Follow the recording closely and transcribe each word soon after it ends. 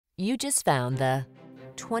You just found the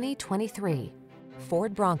 2023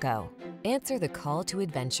 Ford Bronco. Answer the call to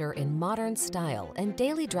adventure in modern style and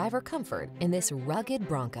daily driver comfort in this rugged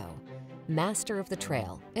Bronco. Master of the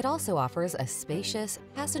trail, it also offers a spacious,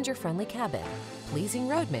 passenger-friendly cabin, pleasing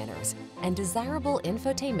road manners, and desirable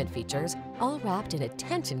infotainment features, all wrapped in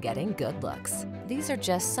attention-getting good looks. These are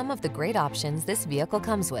just some of the great options this vehicle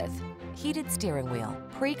comes with: heated steering wheel,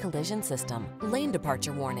 pre-collision system, lane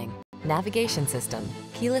departure warning, navigation system,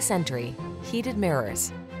 keyless entry, heated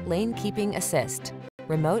mirrors, lane keeping assist,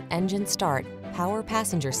 remote engine start, power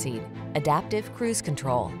passenger seat, adaptive cruise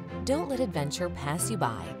control. Don't let adventure pass you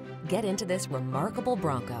by. Get into this remarkable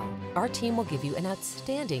Bronco. Our team will give you an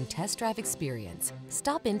outstanding test drive experience.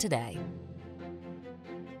 Stop in today.